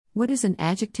What is an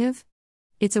adjective?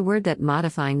 It's a word that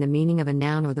modifying the meaning of a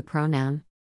noun or the pronoun.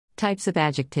 Types of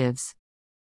adjectives.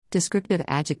 Descriptive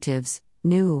adjectives: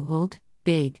 new, old,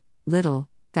 big, little,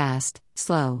 fast,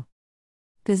 slow.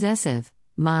 Possessive: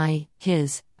 my,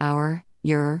 his, our,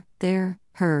 your, their,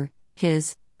 her,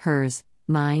 his, hers,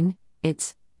 mine,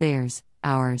 its, theirs,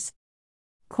 ours.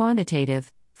 Quantitative: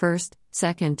 first,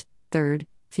 second, third,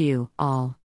 few,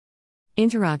 all.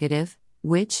 Interrogative: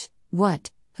 which,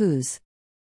 what, whose.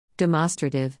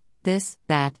 Demonstrative: this,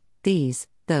 that, these,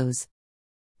 those.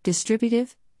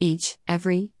 Distributive: each,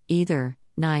 every, either,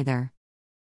 neither.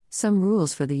 Some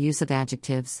rules for the use of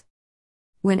adjectives.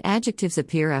 When adjectives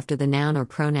appear after the noun or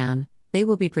pronoun, they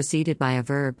will be preceded by a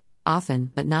verb,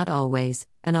 often, but not always,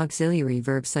 an auxiliary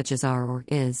verb such as are or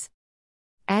is.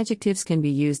 Adjectives can be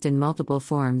used in multiple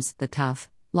forms. The tough,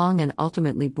 long, and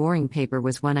ultimately boring paper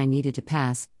was one I needed to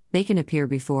pass. They can appear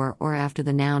before or after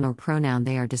the noun or pronoun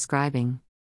they are describing.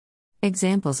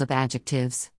 Examples of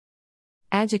adjectives.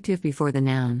 Adjective before the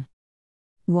noun.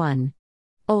 1.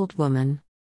 Old woman.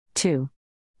 2.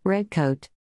 Red coat.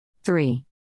 3.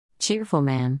 Cheerful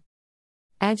man.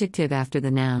 Adjective after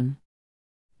the noun.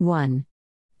 1.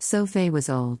 Sophie was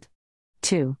old.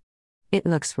 2. It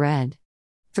looks red.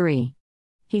 3.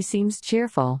 He seems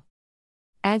cheerful.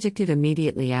 Adjective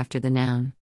immediately after the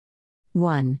noun.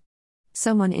 1.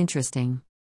 Someone interesting.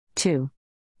 2.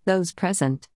 Those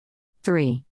present.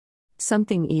 3.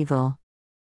 Something evil.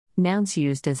 Nouns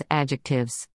used as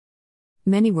adjectives.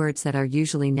 Many words that are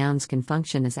usually nouns can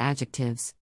function as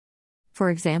adjectives.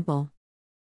 For example: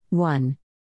 1.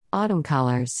 Autumn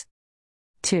colors.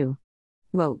 2.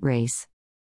 Boat race.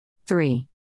 3.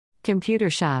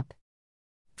 Computer shop.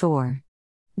 4.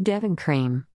 Devon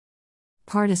cream.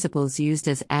 Participles used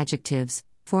as adjectives,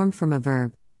 formed from a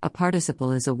verb. A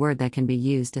participle is a word that can be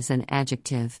used as an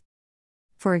adjective.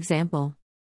 For example: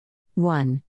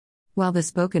 1. While the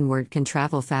spoken word can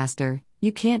travel faster,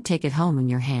 you can't take it home in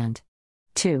your hand.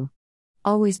 2.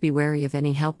 Always be wary of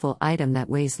any helpful item that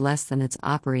weighs less than its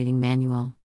operating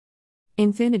manual.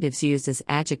 Infinitives used as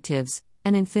adjectives.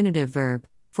 An infinitive verb,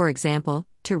 for example,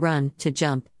 to run, to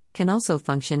jump, can also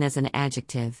function as an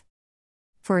adjective.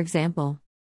 For example: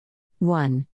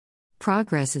 1.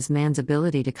 Progress is man's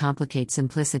ability to complicate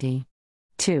simplicity.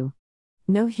 2.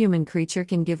 No human creature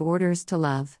can give orders to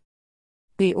love.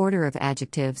 The order of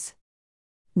adjectives.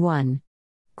 1.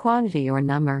 Quantity or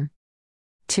number.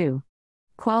 2.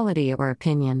 Quality or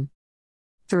opinion.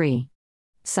 3.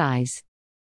 Size.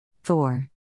 4.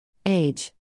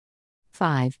 Age.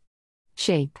 5.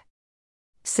 Shape.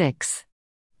 6.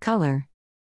 Color.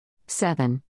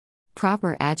 7.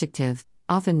 Proper adjective,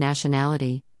 often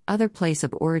nationality, other place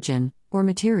of origin, or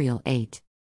material. 8.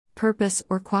 Purpose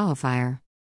or qualifier.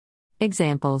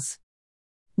 Examples: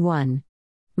 1.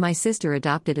 My sister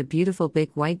adopted a beautiful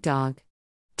big white dog.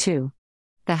 2.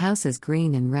 The house is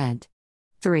green and red.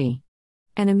 3.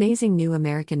 An amazing new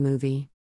American movie.